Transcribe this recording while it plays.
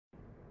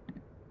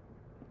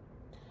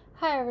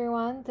Hi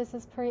everyone, this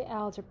is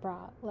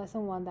Pre-Algebra,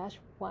 Lesson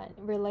 1-1,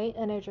 Relate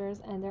integers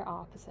and their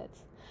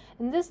opposites.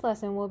 In this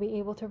lesson, we'll be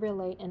able to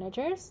relate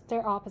integers,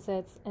 their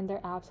opposites, and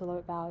their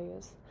absolute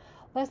values.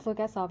 Let's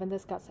look at solve and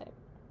discuss it.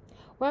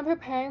 When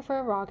preparing for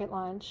a rocket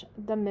launch,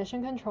 the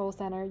Mission Control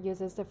Center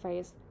uses the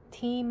phrase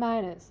T-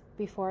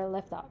 before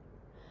liftoff.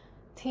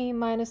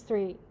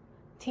 T-3,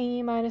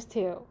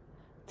 T-2,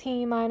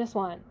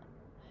 T-1.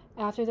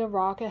 After the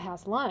rocket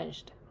has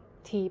launched,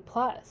 T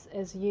plus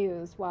is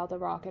used while the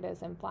rocket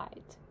is in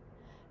flight.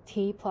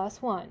 T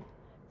plus 1,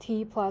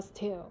 T plus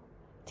 2,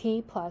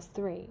 T plus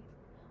 3.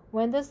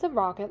 When does the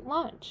rocket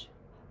launch?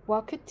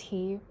 What could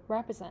T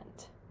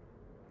represent?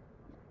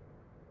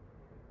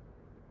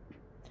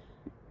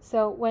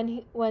 So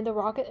when the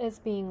rocket is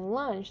being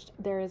launched,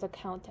 there is a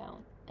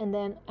countdown. And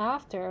then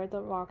after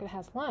the rocket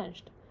has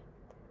launched,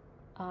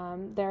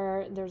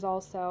 there's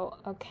also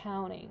a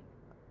counting.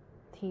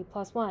 T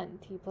plus 1,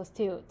 T plus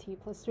 2, T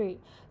plus 3.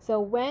 So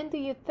when do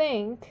you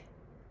think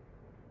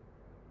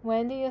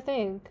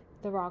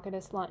the rocket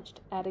is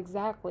launched? At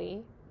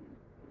exactly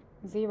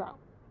 0,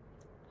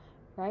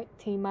 right?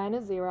 T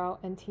minus 0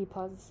 and T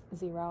plus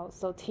 0,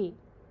 so T.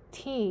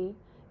 T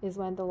is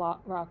when the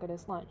rocket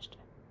is launched.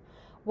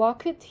 What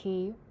could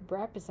T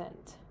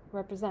represent?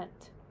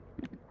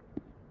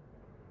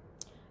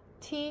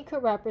 T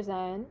could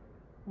represent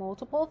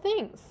multiple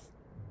things.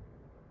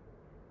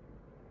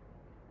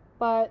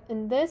 But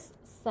in this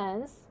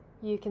sense,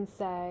 you can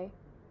say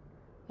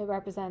it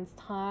represents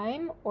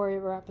time, or it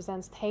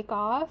represents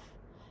takeoff,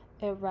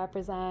 it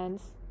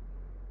represents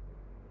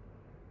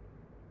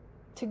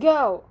to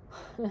go.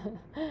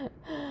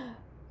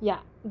 Yeah,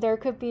 there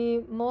could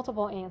be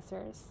multiple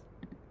answers.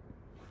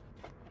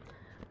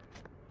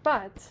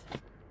 But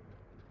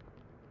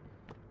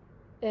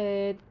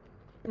it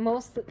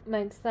most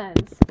makes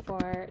sense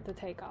for the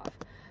takeoff.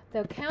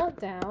 The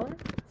countdown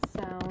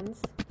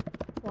sounds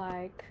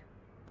like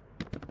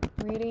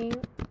reading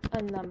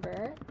a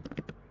number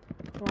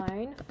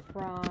line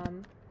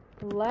from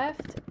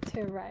left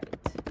to right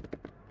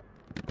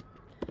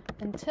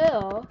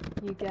until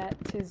you get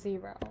to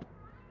 0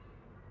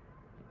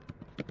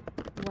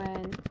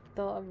 when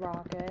the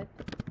rocket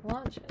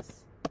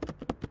launches.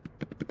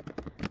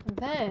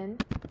 Then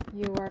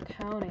you are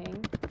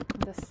counting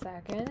the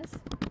seconds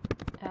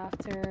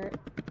after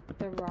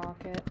the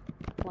rocket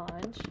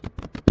launch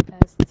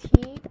as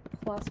T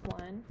plus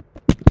 1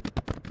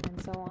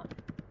 and so on.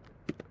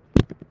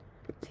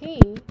 T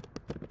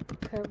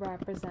could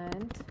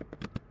represent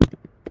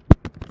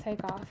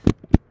takeoff,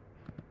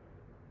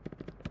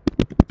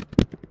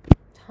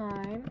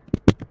 time,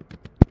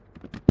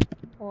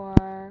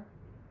 or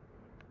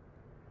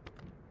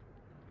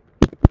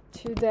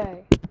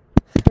today.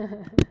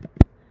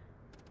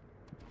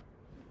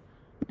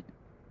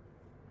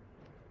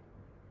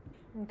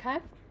 Okay?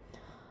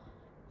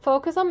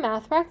 Focus on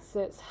math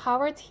practices. How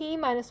are T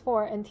minus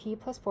 4 and T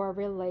plus 4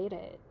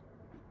 related?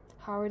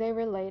 How are they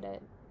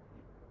related?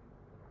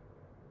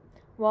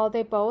 Well,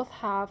 they both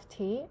have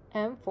T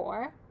and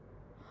 4,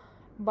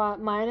 but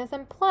minus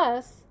and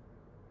plus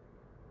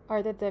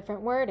are the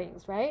different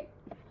wordings, right?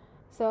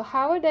 So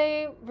how are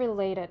they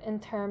related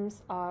in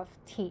terms of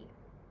T?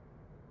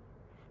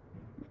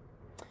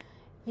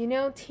 You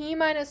know, T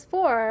minus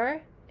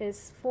 4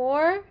 is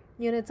 4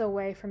 units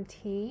away from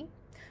T.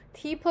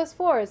 T plus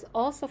 4 is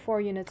also 4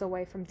 units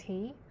away from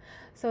T.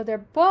 So they're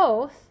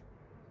both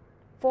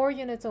 4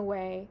 units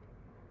away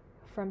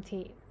from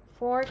T.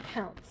 4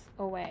 counts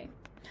away.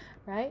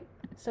 Right?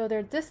 So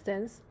their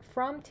distance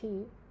from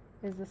T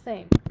is the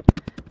same.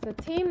 So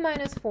T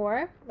minus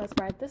 4, let's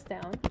write this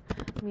down,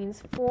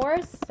 means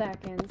 4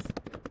 seconds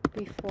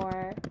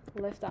before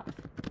liftoff.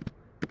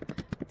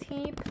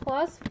 T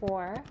plus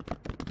 4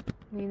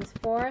 means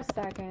 4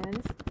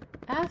 seconds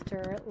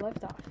after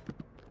liftoff.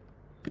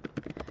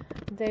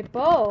 They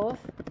both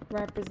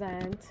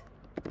represent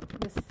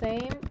the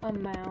same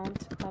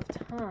amount of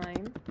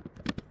time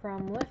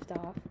from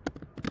liftoff,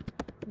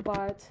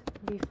 but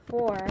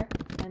before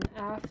and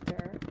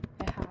after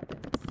it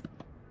happens.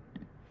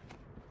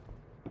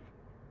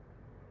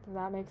 Does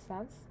that make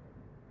sense?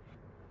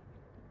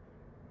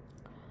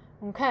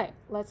 Okay,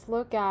 let's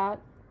look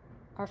at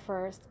our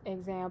first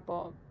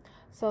example.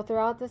 So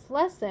throughout this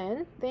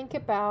lesson, think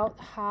about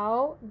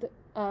how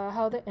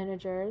the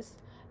integers,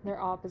 their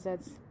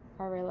opposites,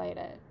 are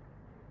related.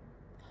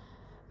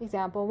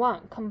 Example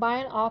 1.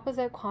 Combine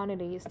opposite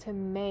quantities to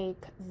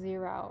make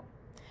 0.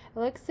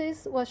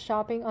 Alexis was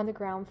shopping on the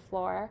ground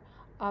floor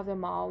of the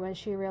mall when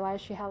she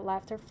realized she had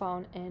left her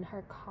phone in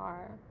her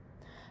car.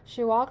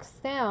 She walks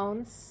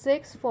down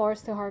 6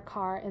 floors to her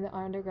car in the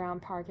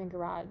underground parking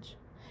garage.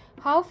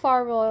 How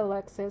far will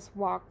Alexis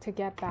walk to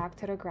get back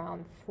to the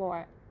ground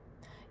floor?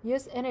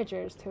 Use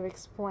integers to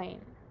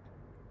explain.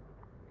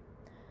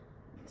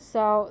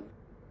 So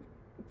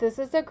this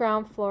is the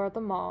ground floor of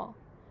the mall.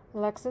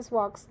 Alexis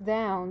walks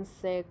down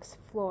 6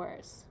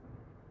 floors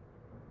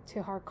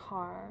to her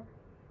car.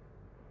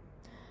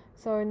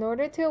 So in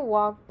order to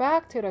walk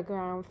back to the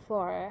ground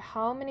floor,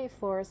 how many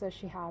floors does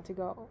she have to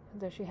go?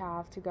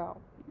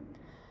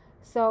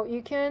 So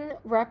you can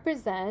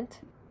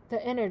represent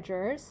the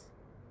integers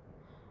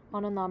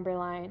on a number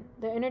line.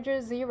 The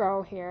integer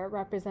 0 here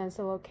represents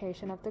the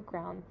location of the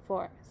ground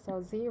floor.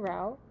 So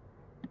 0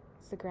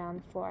 is the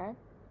ground floor.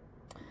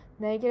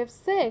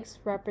 -6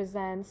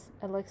 represents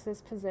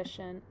Alexa's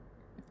position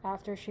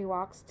after she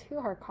walks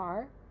to her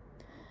car.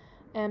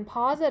 And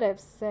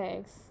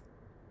 +6,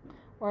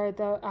 or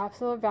the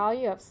absolute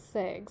value of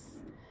 6,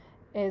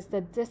 is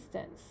the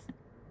distance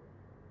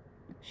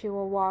she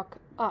will walk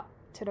up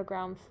to the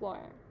ground floor.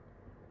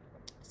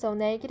 So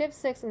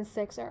 -6 and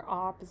 6 are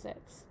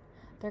opposites.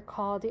 They're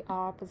called the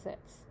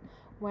opposites.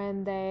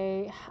 When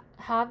they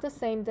have the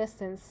same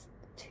distance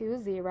to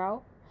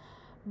 0,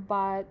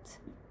 but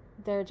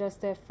they're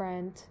just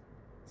different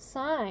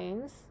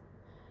signs,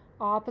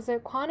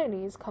 opposite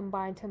quantities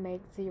combine to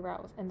make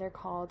zeros, and they're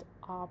called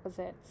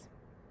opposites.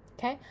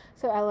 Okay,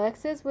 so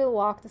Alexis will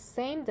walk the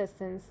same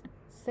distance,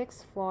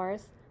 6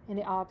 floors, in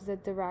the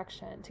opposite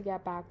direction to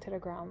get back to the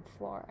ground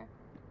floor.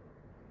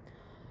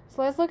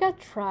 So let's look at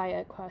try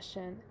it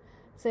question.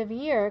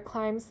 Xavier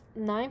climbs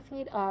 9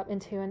 feet up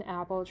into an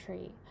apple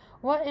tree.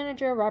 What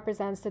integer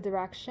represents the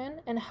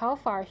direction and how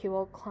far he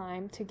will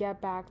climb to get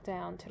back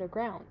down to the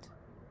ground?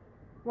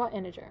 What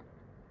integer?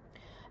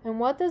 And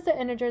what does the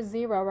integer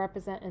 0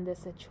 represent in this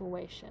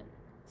situation?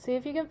 See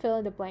if you can fill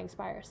in the blanks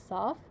by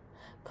yourself.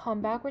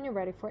 Come back when you're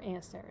ready for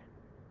answer.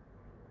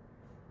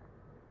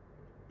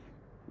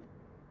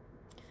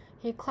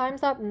 He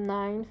climbs up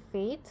 9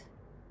 feet.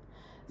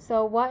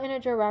 So what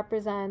integer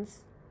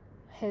represents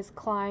his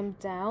climb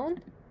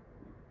down?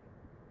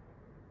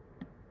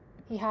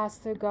 He has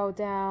to go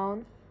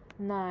down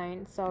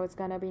 9, so it's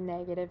going to be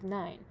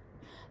 -9.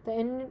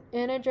 The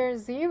integer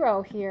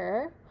 0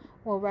 here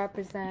will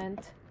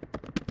represent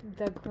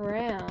the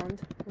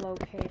ground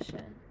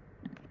location.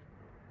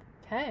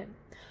 Okay.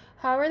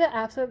 How are the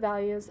absolute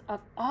values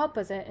of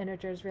opposite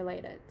integers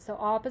related? So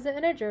opposite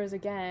integers,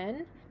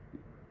 again,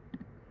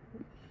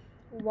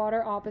 what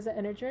are opposite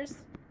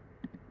integers?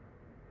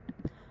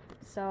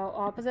 So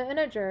opposite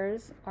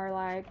integers are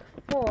like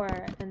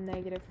 4 and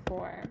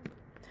 -4,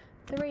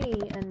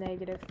 3 and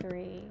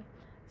 -3,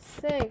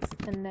 6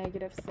 and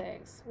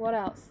 -6. What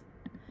else?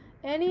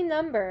 Any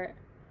number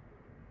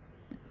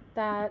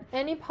that,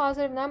 any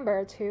positive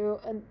number to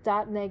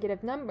that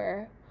negative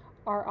number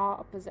are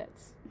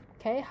opposites.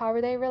 Okay, how are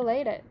they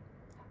related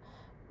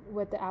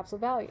with the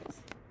absolute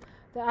values?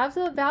 The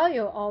absolute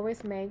value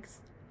always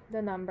makes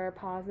the number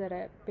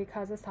positive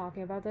because it's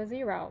talking about the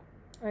 0.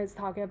 Or it's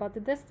talking about the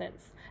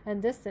distance, and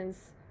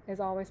distance is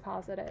always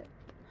positive.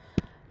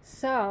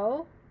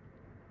 So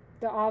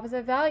the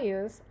opposite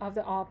values of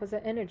the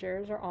opposite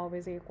integers are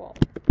always equal.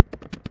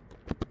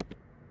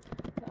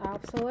 The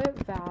absolute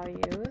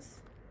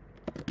values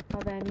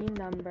of any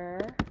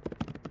number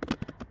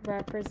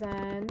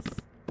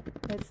represents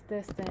its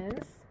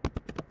distance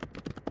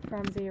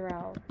from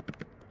 0.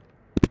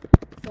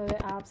 So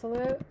the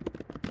absolute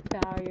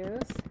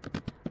values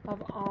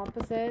of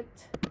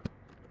opposite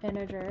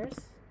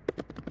integers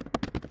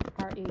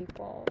are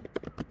equal.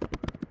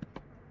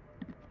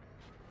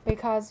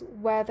 Because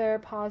whether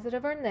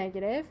positive or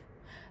negative,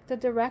 the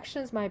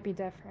directions might be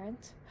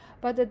different,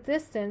 but the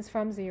distance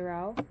from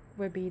 0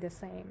 would be the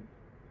same.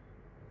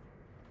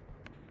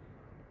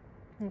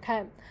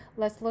 Okay,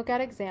 let's look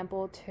at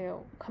example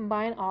 2.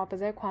 Combine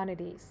opposite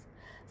quantities.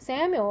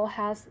 Samuel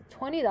has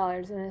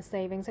 $20 in his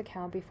savings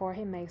account before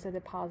he makes a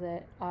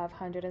deposit of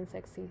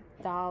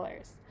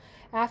 $160.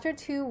 After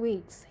 2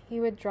 weeks, he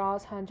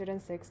withdraws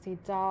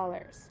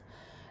 $160.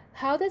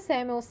 How did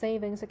Samuel's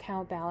savings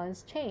account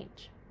balance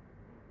change?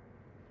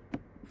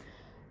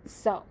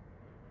 So,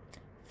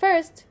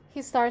 first,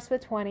 he starts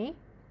with 20.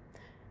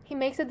 He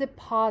makes a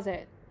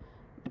deposit.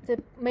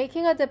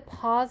 Making a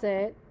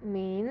deposit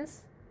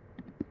means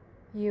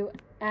you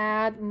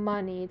add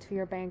money to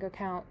your bank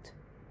account.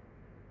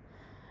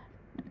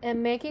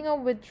 And making a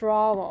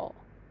withdrawal,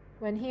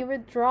 when he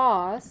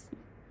withdraws,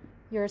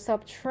 you're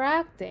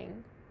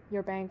subtracting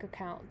your bank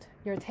account.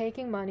 You're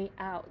taking money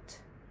out.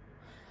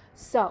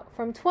 So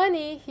from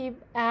 20, he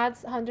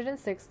adds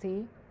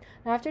 160.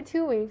 And after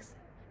 2 weeks,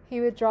 he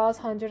withdraws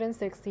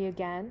 160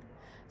 again.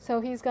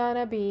 So he's going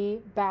to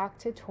be back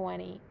to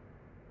 20.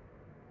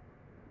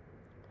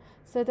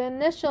 So the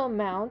initial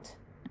amount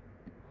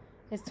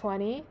is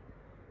 20.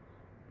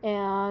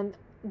 And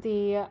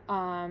the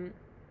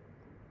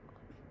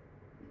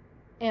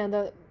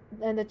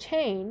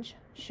change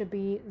should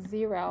be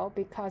 0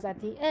 because at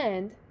the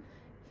end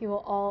he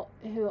will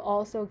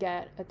also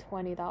get a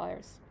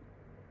 $20.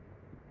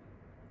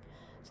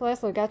 So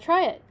let's look at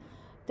try it.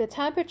 The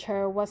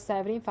temperature was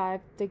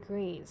 75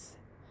 degrees.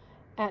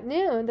 At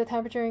noon, the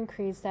temperature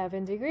increased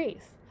 7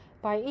 degrees.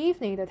 By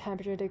evening, the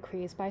temperature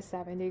decreased by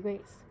 7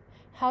 degrees.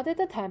 How did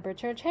the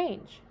temperature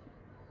change?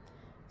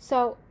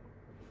 So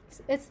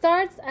it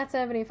starts at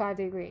 75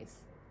 degrees.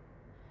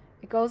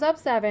 It goes up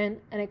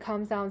 7 and it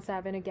comes down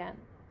 7 again.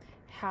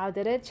 How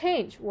did it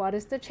change? What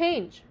is the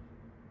change?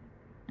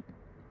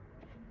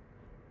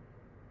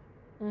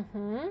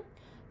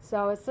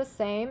 So it's the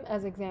same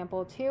as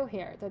example 2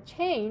 here. The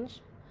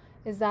change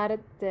is that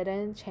it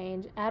didn't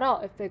change at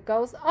all. If it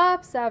goes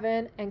up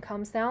 7 and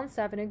comes down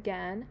 7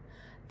 again,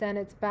 then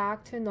it's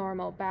back to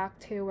normal, back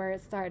to where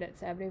it started,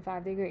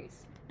 75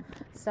 degrees.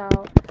 So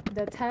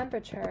the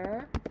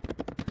temperature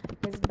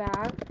is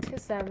back to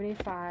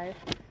 75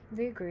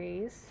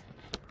 degrees.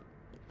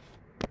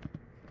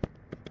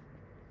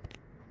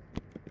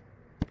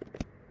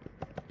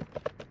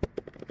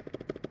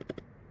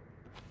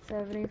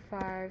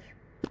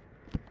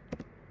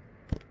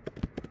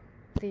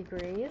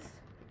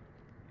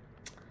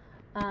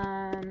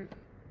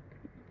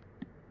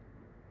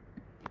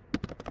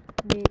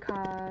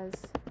 Because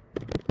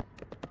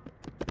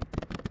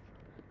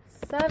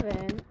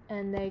 7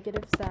 and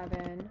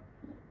 -7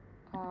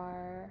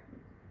 are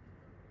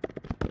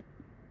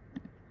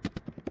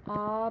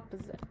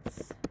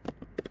opposites,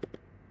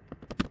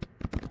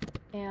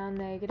 and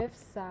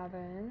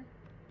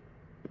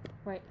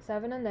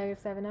 7 and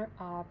 -7 are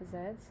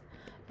opposites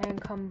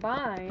and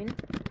combine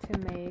to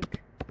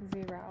make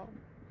 0.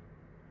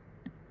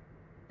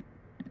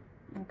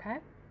 Okay?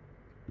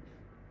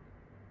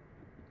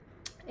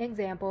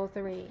 Example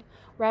 3.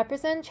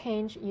 Represent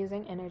change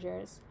using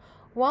integers.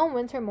 One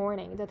winter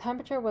morning, the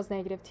temperature was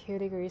 -2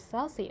 degrees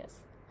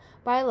Celsius.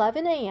 By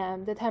 11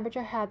 a.m., the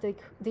temperature had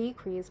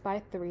decreased by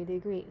 3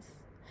 degrees.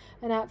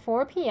 And at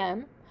 4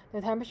 p.m.,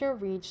 the temperature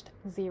reached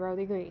 0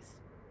 degrees.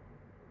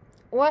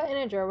 What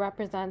integer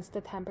represents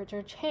the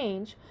temperature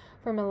change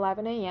from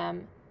 11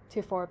 a.m.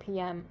 to 4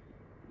 p.m.?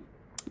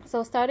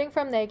 So starting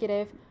from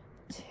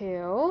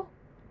 -2,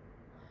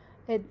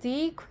 it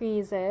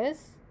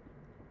decreases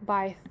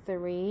by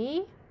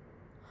 3,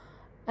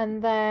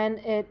 and then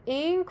it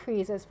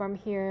increases from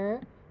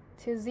here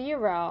to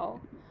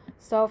 0.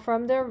 So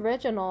from the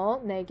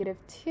original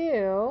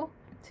 -2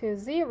 to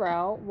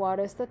 0, what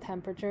is the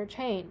temperature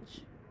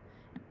change?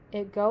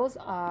 It goes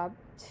up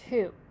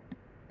 2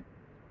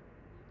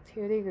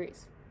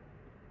 degrees,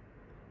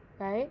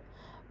 right?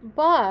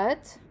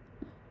 But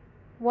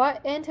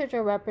what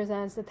integer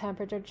represents the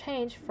temperature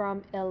change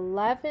from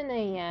 11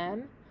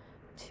 a.m.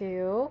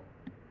 to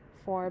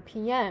 4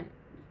 p.m.?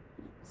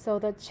 So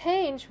the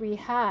change we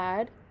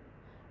had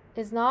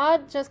is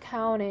not just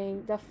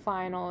counting the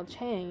final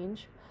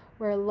change.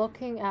 We're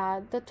looking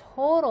at the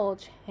total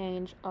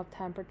change of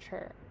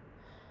temperature.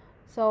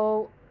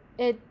 So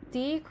it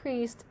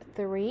decreased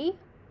 3,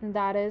 and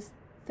that is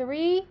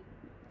 3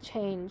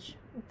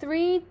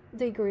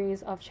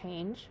 degrees of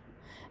change.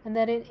 And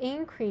then it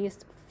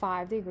increased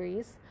 5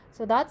 degrees.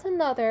 So that's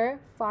another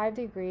 5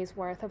 degrees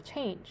worth of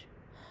change.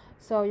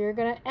 So you're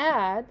going to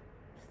add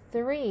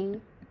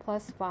 3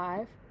 plus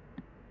 5.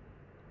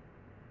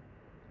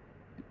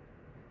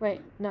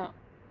 Wait, no.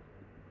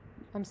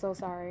 I'm so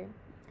sorry.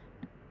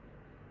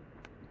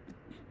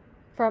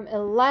 From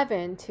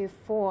 11 to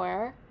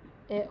 4,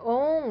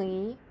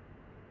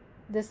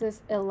 this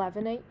is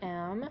 11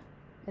 a.m.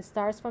 It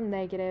starts from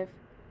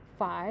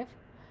 -5.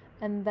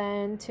 And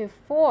then to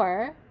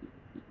 4,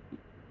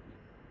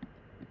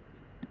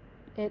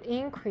 it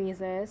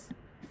increases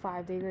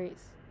 5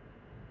 degrees.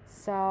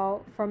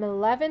 So from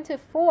 11 to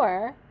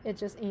 4, it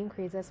just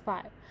increases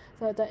 5.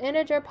 So the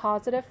integer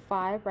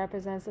 +5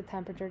 represents the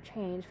temperature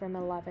change from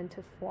 11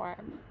 to 4.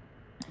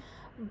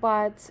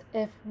 But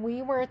if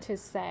we were to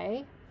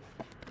say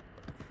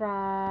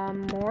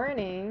from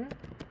morning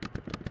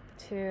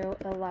to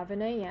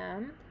 11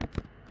 a.m.,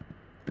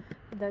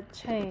 the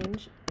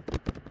change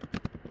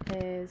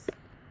is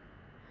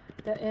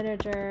the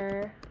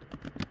integer,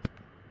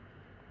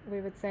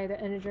 we would say the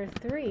integer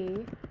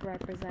 3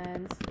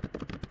 represents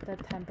the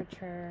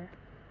temperature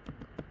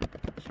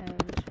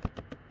change.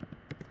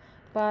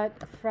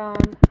 But from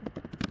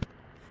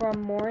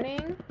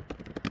morning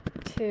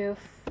to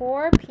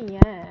 4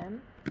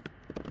 p.m.,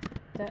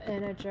 the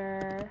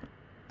integer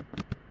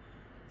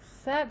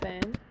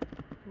 7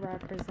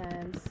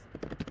 represents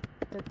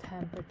the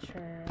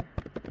temperature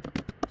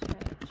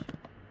change.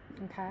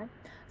 Okay?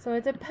 So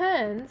it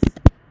depends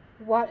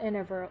what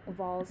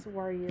intervals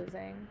we're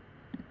using.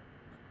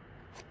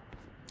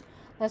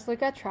 Let's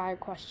look at try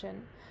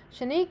question.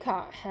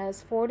 Shanika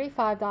has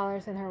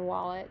 $45 in her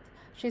wallet.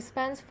 She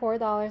spends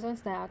 $4 on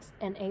snacks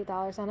and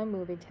 $8 on a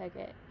movie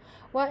ticket.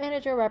 What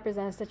integer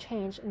represents the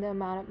change in the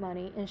amount of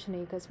money in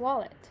Shanika's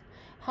wallet?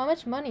 How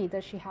much money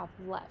does she have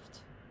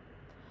left?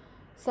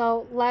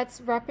 So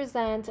let's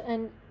represent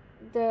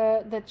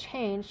the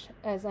change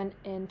as an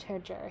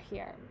integer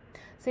here.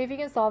 See if you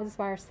can solve this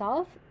by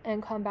yourself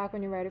and come back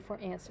when you're ready for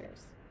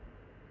answers.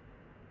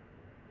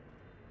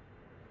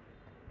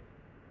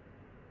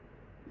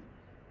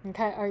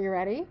 Okay, are you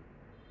ready?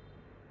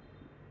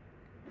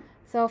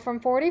 So from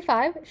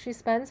 45, she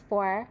spends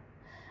 4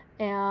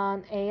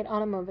 and 8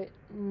 on a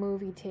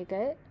movie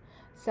ticket.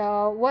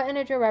 So what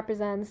integer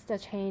represents the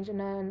change in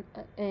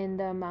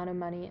the amount of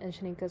money in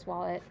Shanika's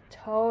wallet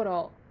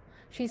total?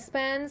 She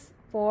spends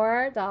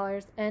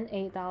 $4 and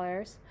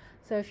 $8.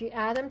 So if you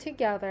add them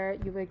together,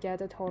 you would get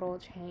the total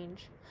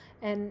change.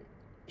 And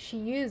she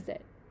used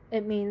it.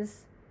 It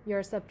means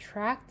you're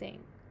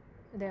subtracting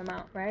the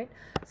amount, right?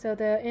 So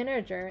the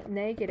integer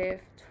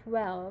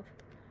 -12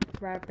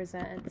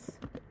 represents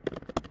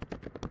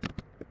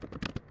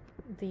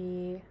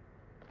the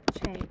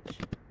change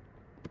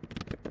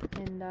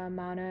in the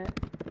amount of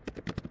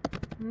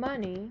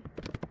money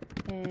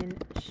in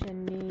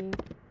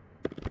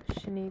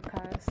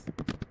Shanika's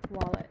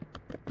wallet.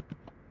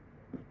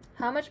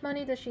 How much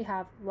money does she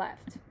have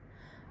left?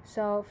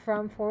 So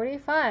from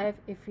 45,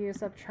 if you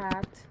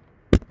subtract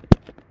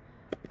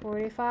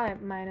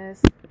 45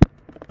 minus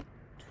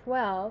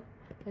 12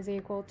 is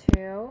equal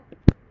to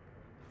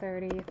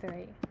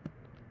 33.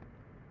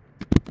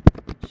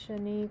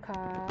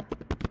 Shanika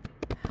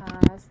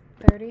has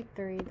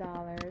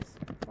 $33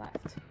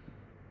 left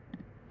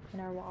in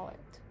our wallet.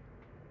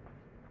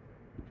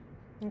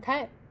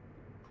 Okay.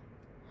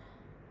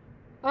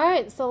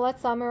 Alright, so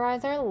let's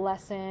summarize our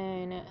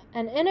lesson.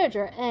 An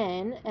integer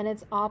n and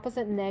its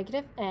opposite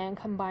negative n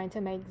combine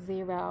to make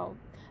 0.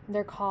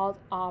 They're called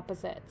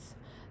opposites.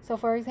 So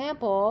for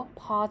example,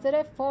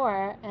 positive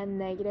 4 and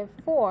negative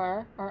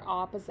 4 are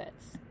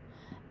opposites.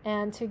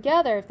 And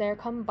together, if they're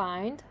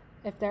combined,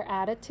 if they're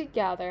added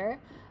together,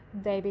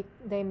 they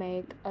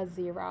make a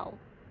 0.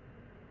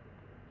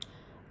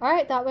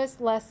 Alright, that was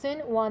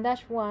lesson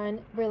 1-1,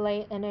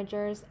 relate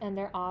integers and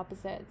their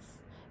opposites.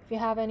 If you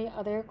have any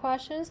other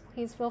questions,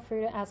 please feel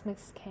free to ask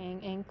Ms.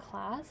 King in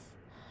class.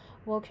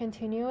 We'll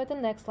continue with the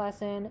next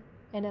lesson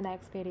in the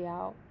next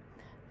video.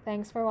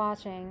 Thanks for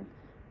watching.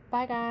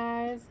 Bye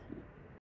guys!